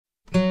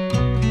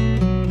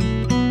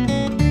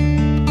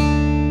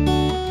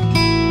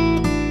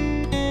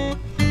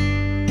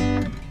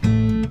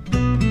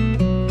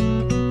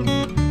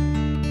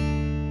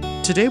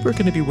today we're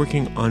going to be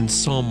working on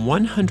Psalm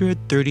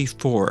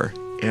 134,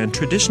 and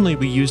traditionally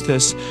we use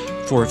this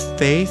for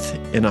faith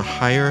in a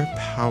higher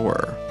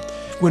power.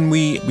 When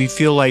we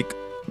feel like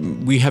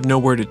we have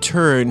nowhere to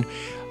turn,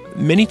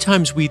 many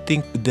times we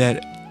think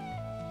that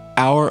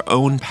our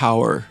own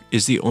power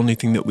is the only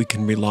thing that we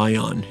can rely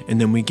on,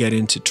 and then we get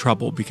into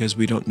trouble because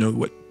we don't know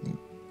what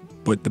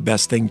the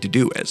best thing to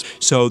do is.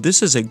 So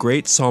this is a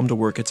great psalm to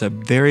work. It's a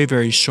very,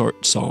 very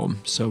short psalm,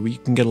 so we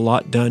can get a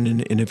lot done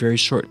in a very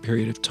short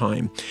period of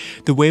time.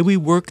 The way we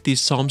work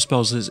these psalm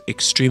spells is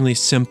extremely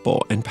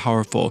simple and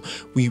powerful.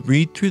 We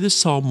read through the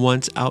psalm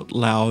once out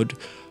loud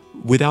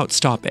without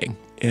stopping,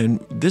 and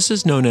this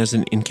is known as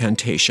an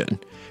incantation.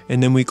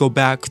 And then we go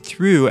back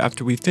through,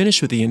 after we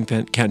finish with the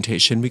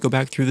incantation, we go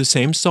back through the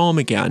same psalm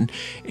again,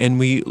 and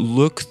we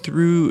look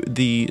through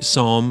the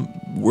psalm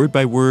word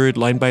by word,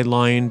 line by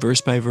line, verse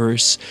by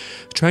verse,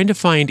 trying to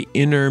find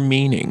inner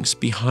meanings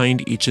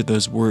behind each of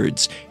those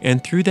words.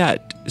 And through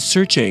that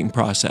searching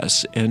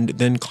process and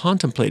then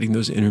contemplating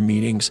those inner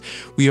meanings,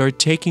 we are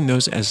taking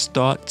those as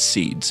thought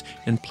seeds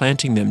and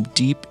planting them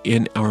deep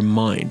in our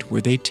mind,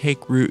 where they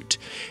take root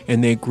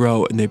and they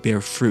grow and they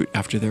bear fruit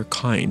after their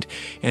kind.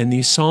 And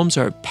these psalms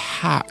are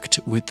packed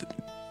with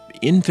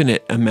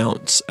infinite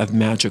amounts of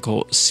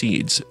magical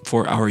seeds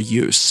for our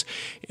use,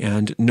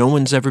 and no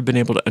one's ever been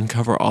able to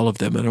uncover all of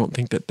them. I don't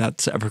think that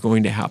that's ever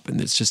going to happen.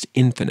 It's just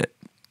infinite.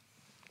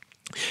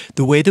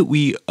 The way that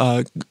we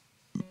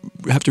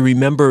have to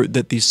remember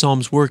that these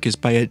psalms work is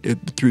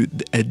through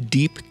a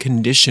deep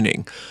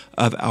conditioning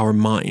of our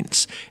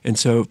minds. And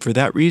so for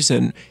that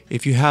reason,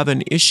 if you have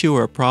an issue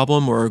or a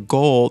problem or a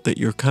goal that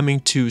you're coming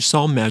to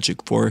psalm magic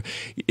for,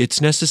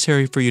 it's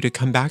necessary for you to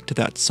come back to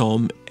that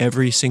psalm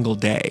every single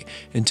day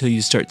until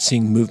you start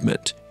seeing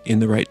movement in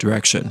the right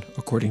direction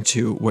according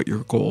to what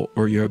your goal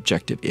or your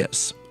objective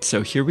is.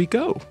 So here we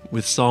go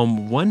with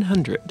Psalm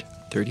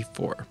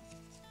 134.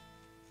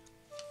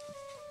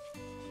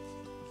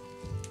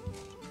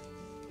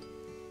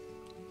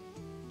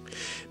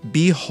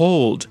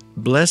 Behold,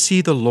 bless ye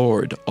the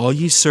Lord, all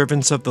ye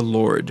servants of the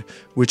Lord,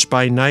 which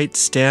by night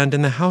stand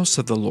in the house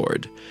of the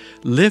Lord.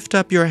 Lift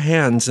up your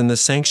hands in the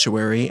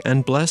sanctuary,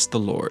 and bless the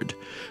Lord.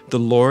 The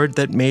Lord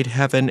that made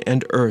heaven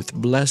and earth,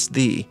 bless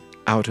thee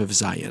out of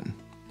Zion.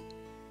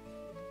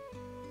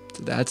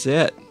 So that's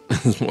it.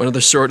 It's one of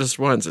the shortest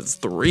ones. It's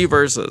 3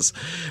 verses,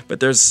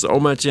 but there's so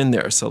much in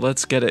there. So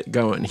let's get it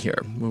going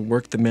here. We'll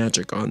work the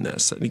magic on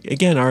this.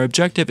 Again, our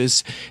objective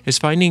is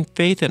finding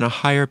faith in a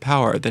higher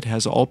power that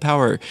has all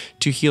power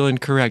to heal and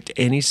correct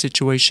any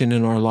situation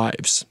in our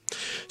lives.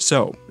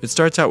 So it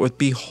starts out with,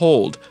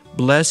 Behold,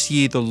 bless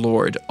ye the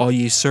Lord, all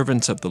ye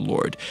servants of the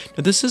Lord.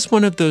 Now this is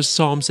one of those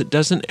psalms that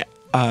doesn't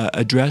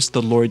address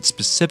the Lord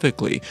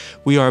specifically.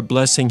 We are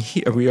addressing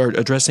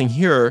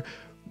here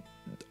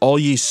all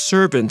ye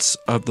servants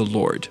of the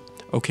Lord.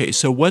 Okay,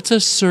 so what's a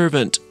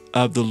servant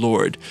of the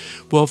Lord?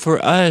 Well, for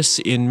us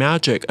in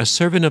magic, a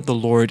servant of the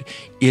Lord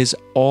is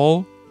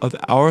all of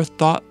our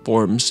thought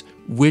forms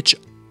which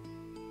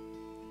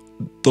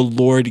the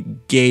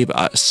Lord gave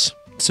us.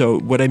 So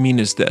what I mean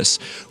is this: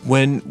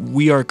 when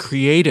we are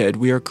created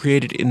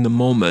in the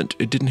moment.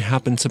 It didn't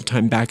happen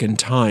sometime back in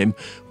time.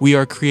 We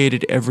are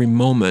created every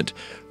moment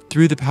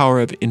through the power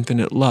of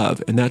infinite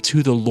love, and that's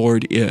who the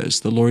Lord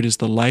is. The Lord is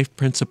the life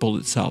principle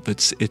itself.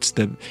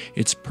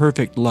 It's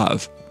perfect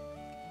love.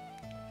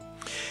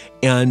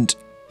 And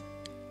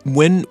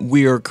when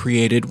we are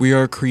created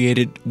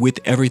with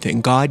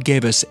everything. God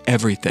gave us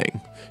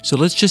everything. So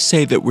let's just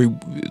say that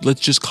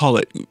let's just call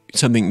it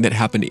something that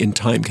happened in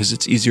time, because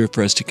it's easier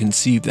for us to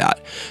conceive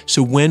that.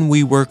 So when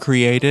we were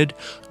created,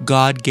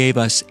 God gave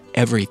us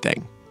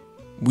everything.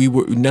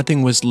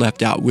 Nothing was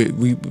left out.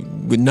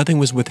 Nothing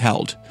was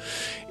withheld.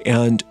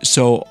 And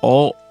so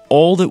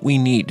all that we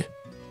need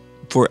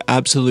for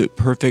absolute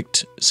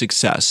perfect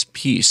success,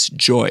 peace,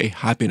 joy,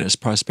 happiness,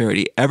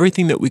 prosperity,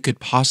 everything that we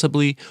could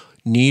possibly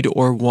need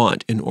or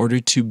want in order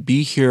to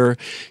be here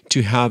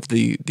to have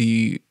the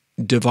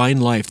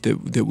divine life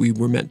that we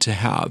were meant to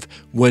have,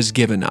 was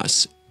given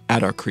us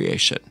at our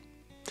creation.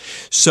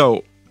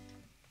 So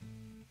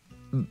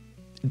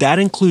that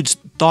includes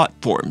thought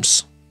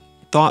forms.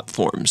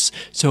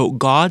 So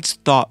God's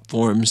thought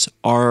forms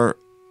are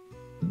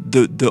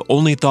the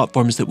only thought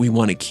forms that we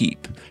want to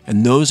keep,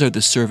 and those are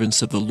the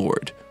servants of the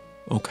Lord.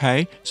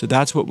 Okay? So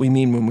that's what we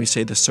mean when we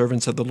say the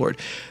servants of the Lord.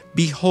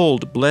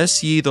 Behold,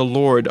 bless ye the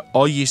Lord,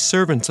 all ye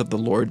servants of the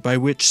Lord, by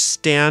which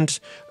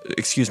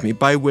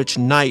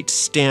night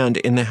stand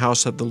in the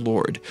house of the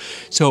Lord.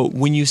 So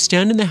when you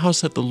stand in the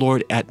house of the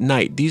Lord at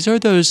night, these are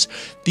those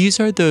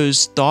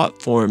thought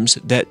forms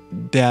that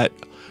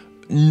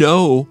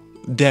know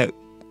that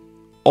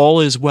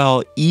all is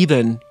well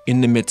even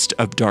in the midst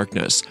of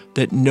darkness,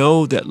 that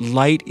know that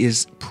light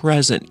is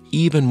present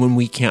even when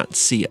we can't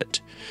see it.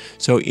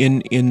 So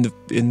in the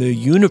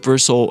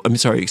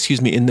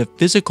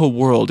physical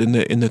world, in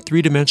the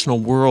 3-dimensional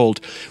world,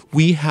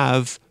 we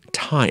have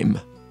time.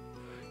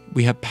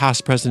 We have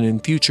past, present,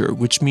 and future,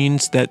 which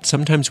means that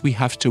sometimes we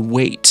have to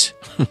wait.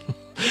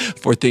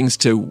 for things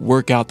to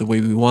work out the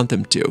way we want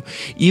them to.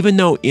 Even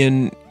though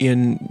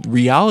in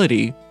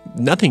reality,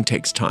 nothing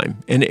takes time,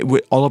 and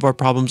all of our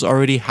problems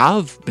already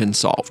have been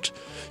solved.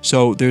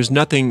 So there's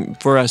nothing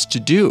for us to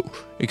do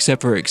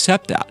except for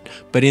accept that.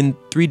 But in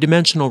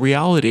three-dimensional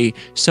reality,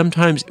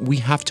 sometimes we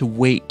have to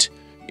wait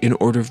in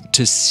order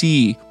to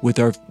see with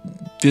our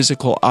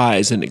physical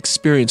eyes and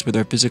experience with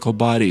our physical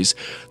bodies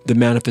the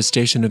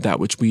manifestation of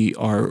that which we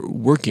are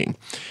working,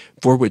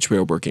 for which we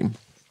are working.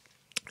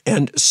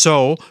 And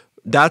so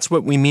that's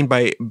what we mean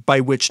by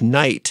which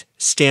night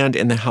stand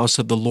in the house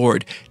of the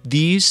Lord.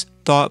 These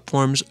thought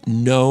forms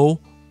know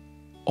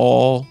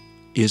all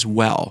is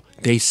well.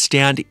 They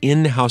stand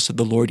in the house of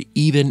the Lord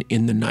even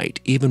in the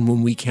night, even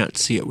when we can't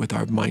see it with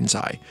our mind's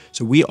eye.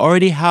 So we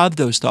already have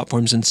those thought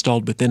forms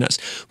installed within us.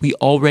 We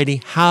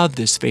already have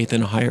this faith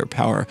in a higher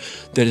power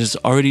that is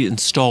already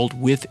installed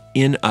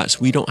within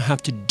us. We don't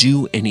have to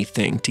do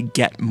anything to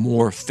get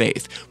more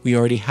faith. We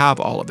already have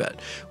all of it.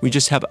 We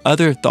just have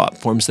other thought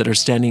forms that are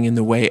standing in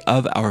the way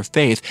of our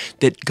faith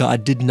that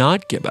God did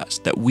not give us,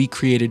 that we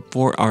created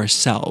for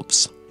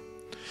ourselves.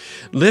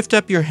 Lift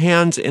up your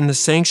hands in the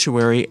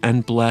sanctuary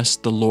and bless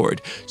the Lord.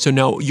 So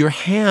now your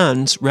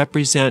hands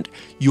represent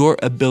your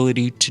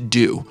ability to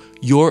do,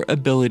 your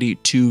ability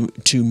to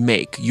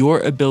make, your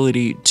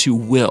ability to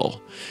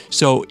will.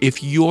 So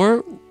if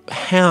your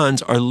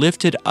hands are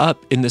lifted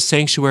up in the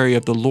sanctuary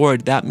of the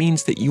Lord, that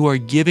means that you are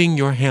giving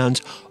your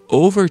hands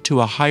over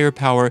to a higher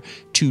power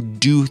to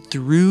do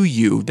through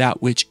you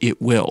that which it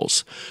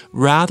wills,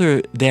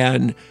 rather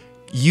than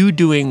you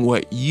doing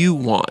what you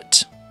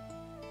want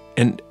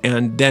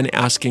and then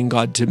asking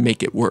God to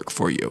make it work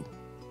for you.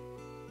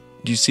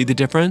 Do you see the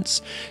difference?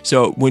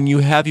 So when you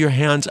have your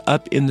hands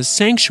up in the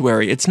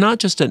sanctuary, it's not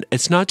just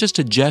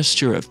a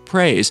gesture of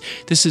praise.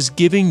 This is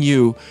giving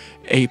you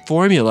a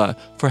formula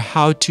for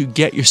how to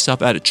get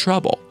yourself out of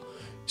trouble.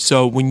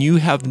 So when you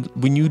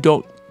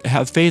don't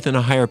have faith in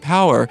a higher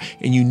power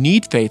and you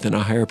need faith in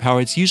a higher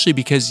power, it's usually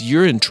because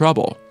you're in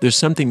trouble. There's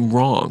something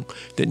wrong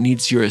that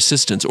needs your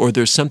assistance, or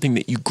there's something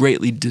that you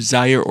greatly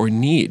desire or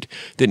need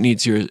that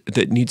needs your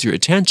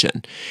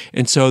attention.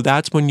 And so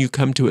that's when you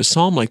come to a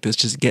psalm like this,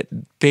 just get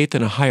faith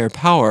in a higher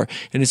power,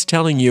 and it's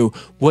telling you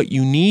what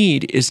you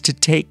need is to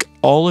take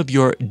all of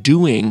your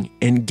doing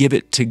and give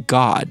it to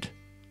God,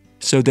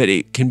 so that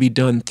it can be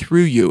done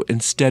through you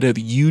instead of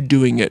you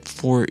doing it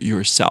for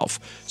yourself.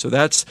 So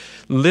that's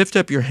lift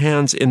up your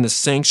hands in the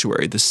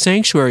sanctuary. The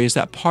sanctuary is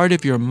that part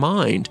of your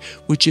mind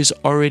which is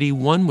already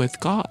one with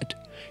God.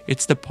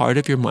 It's the part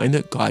of your mind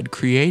that God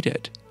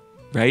created,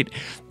 right?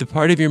 The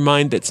part of your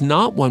mind that's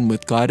not one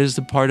with God is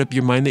the part of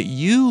your mind that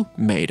you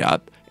made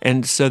up.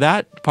 And so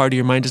that part of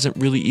your mind doesn't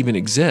really even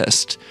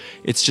exist.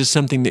 It's just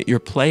something that you're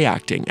play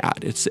acting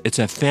at. It's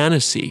a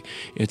fantasy.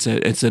 It's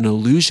an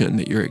illusion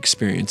that you're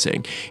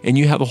experiencing. And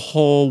you have a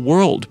whole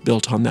world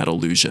built on that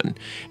illusion.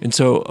 And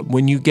so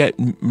when you get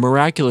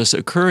miraculous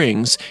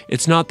occurrings,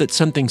 it's not that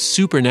something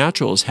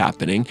supernatural is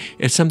happening.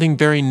 It's something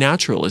very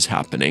natural is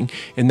happening.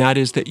 And that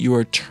is that you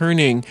are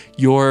turning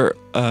your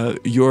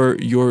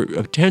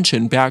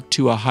attention back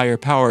to a higher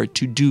power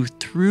to do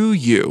through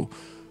you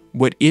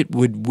what it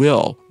would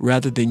will,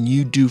 rather than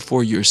you do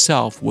for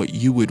yourself what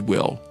you would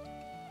will.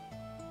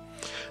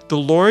 The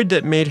Lord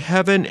that made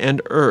heaven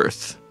and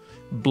earth,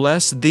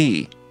 bless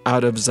thee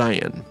out of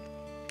Zion.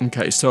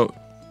 Okay, so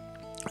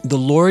the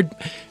Lord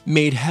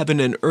made heaven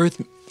and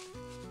earth.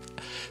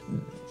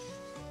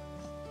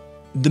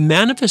 The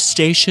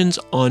manifestations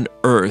on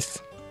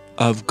earth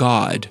of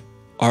God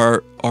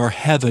are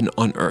heaven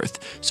on earth.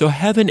 So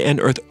heaven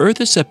and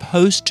earth is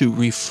supposed to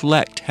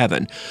reflect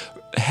heaven.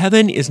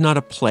 Heaven is not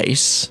a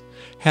place.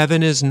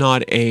 Heaven is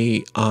not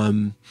a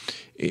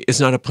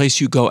place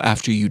you go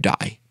after you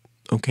die.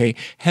 Okay?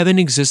 Heaven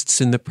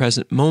exists in the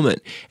present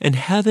moment, and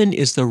heaven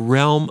is the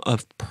realm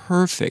of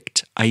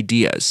perfect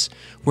ideas,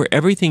 where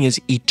everything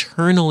is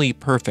eternally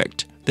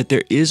perfect, that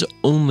there is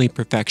only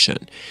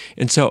perfection.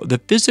 And so the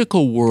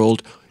physical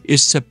world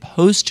is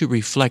supposed to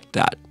reflect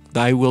that.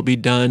 Thy will be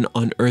done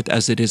on earth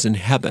as it is in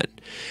heaven.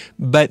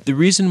 But the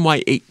reason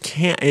why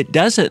it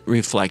doesn't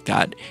reflect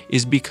that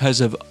is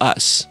because of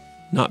us,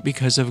 not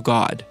because of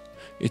God.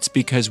 It's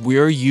because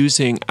we're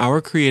using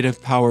our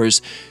creative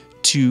powers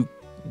to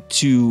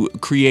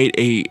create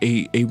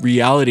a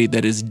reality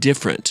that is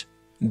different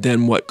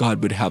than what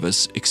God would have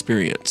us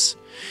experience.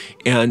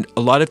 And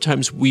a lot of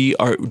times we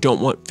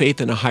don't want faith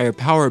in a higher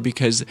power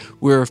because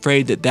we're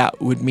afraid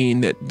that would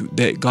mean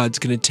that God's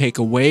going to take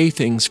away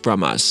things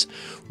from us.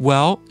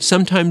 Well,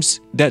 sometimes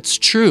that's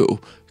true,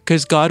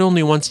 because God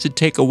only wants to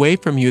take away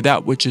from you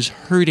that which is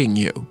hurting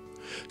you.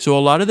 So a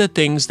lot of the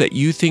things that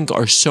you think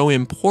are so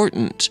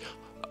important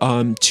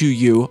to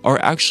you are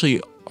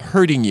actually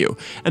hurting you.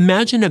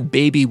 Imagine a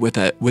baby with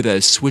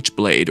a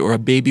switchblade, or a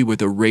baby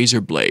with a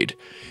razor blade.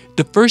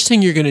 The first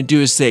thing you're going to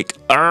do is say,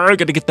 I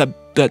got to get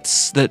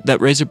that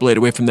razor blade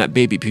away from that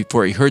baby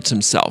before he hurts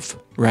himself,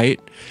 right?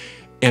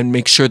 And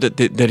make sure that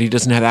he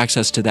doesn't have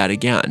access to that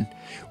again.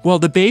 Well,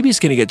 the baby's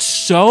going to get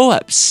so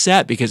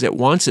upset because it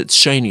wants its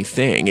shiny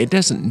thing. It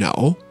doesn't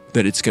know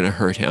that it's going to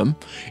hurt him.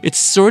 It's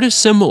sort of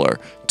similar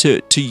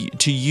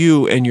to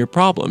you and your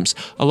problems.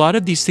 A lot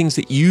of these things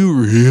that you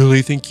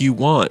really think you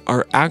want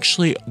are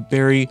actually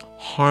very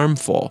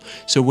harmful.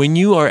 So when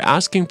you are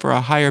asking for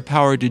a higher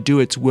power to do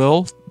its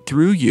will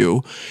through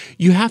you,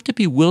 you have to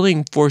be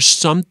willing for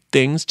some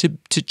things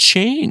to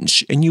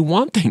change, and you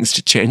want things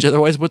to change.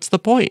 Otherwise, what's the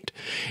point?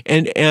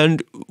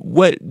 And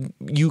what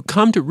you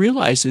come to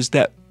realize is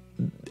that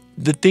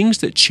the things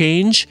that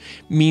change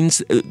means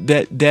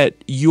that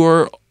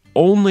you're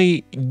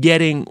only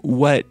getting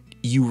what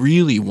you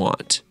really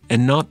want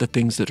and not the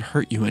things that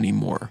hurt you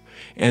anymore.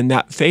 And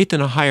that faith in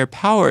a higher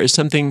power is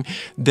something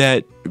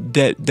that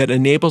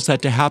enables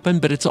that to happen,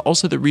 but it's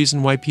also the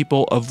reason why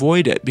people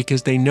avoid it,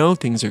 because they know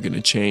things are going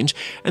to change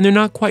and they're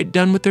not quite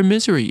done with their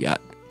misery yet.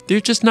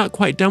 They're just not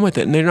quite done with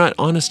it, and they're not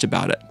honest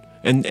about it.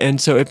 And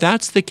so if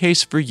that's the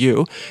case for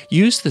you,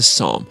 use this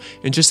psalm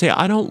and just say,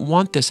 I don't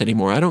want this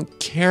anymore. I don't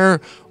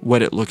care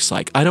what it looks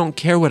like. I don't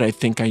care what I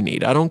think I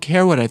need. I don't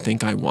care what I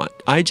think I want.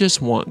 I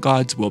just want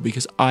God's will,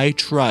 because I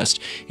trust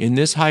in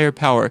this higher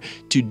power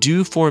to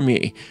do for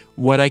me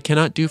what I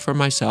cannot do for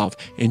myself,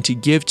 and to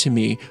give to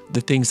me the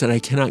things that I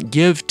cannot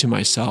give to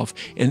myself.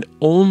 And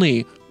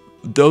only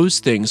those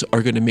things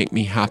are going to make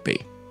me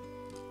happy.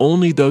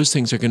 Only those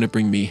things are going to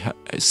bring me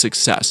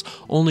success.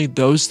 Only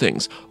those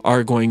things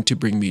are going to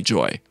bring me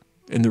joy.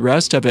 And the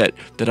rest of it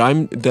that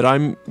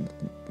I'm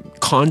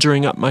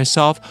conjuring up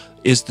myself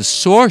is the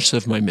source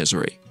of my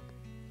misery.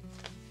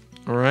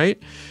 All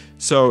right?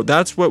 So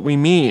that's what we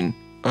mean.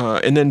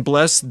 And then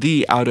bless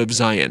thee out of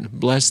Zion.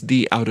 Bless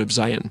thee out of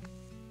Zion.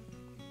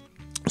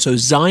 So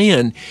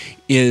Zion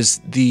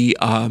is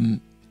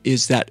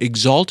that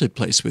exalted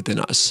place within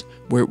us,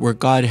 where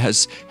God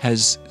has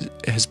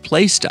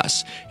placed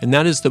us, and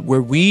that is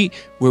where we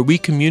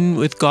commune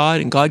with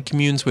God and God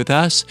communes with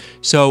us.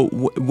 So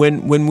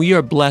when we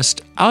are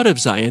blessed out of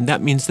Zion,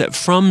 that means that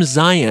from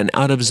Zion,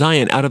 out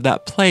of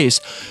that place,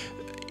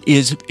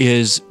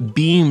 is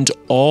beamed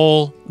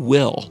all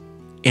will.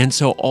 And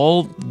so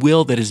all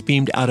will that is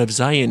beamed out of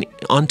Zion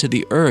onto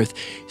the earth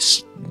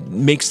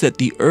makes that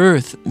the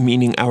earth,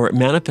 meaning our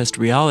manifest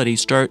reality,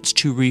 starts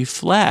to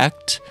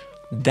reflect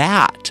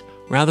that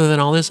rather than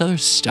all this other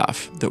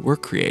stuff that we're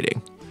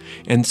creating.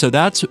 And so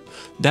that's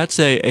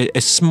a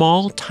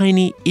small,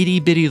 tiny,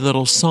 itty-bitty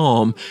little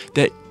psalm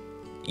that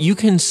you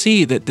can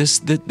see that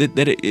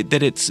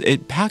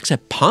it packs a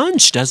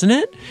punch, doesn't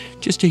it?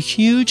 Just a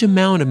huge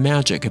amount of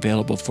magic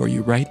available for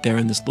you right there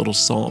in this little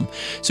psalm.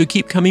 So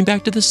keep coming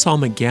back to the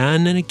psalm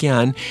again and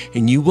again,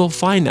 and you will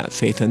find that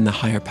faith in the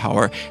higher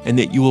power, and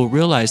that you will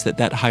realize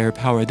that higher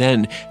power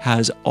then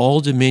has all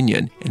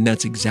dominion, and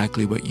that's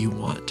exactly what you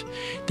want.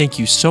 Thank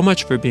you so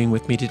much for being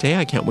with me today.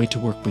 I can't wait to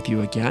work with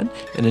you again.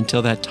 And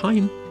until that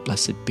time,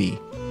 blessed be.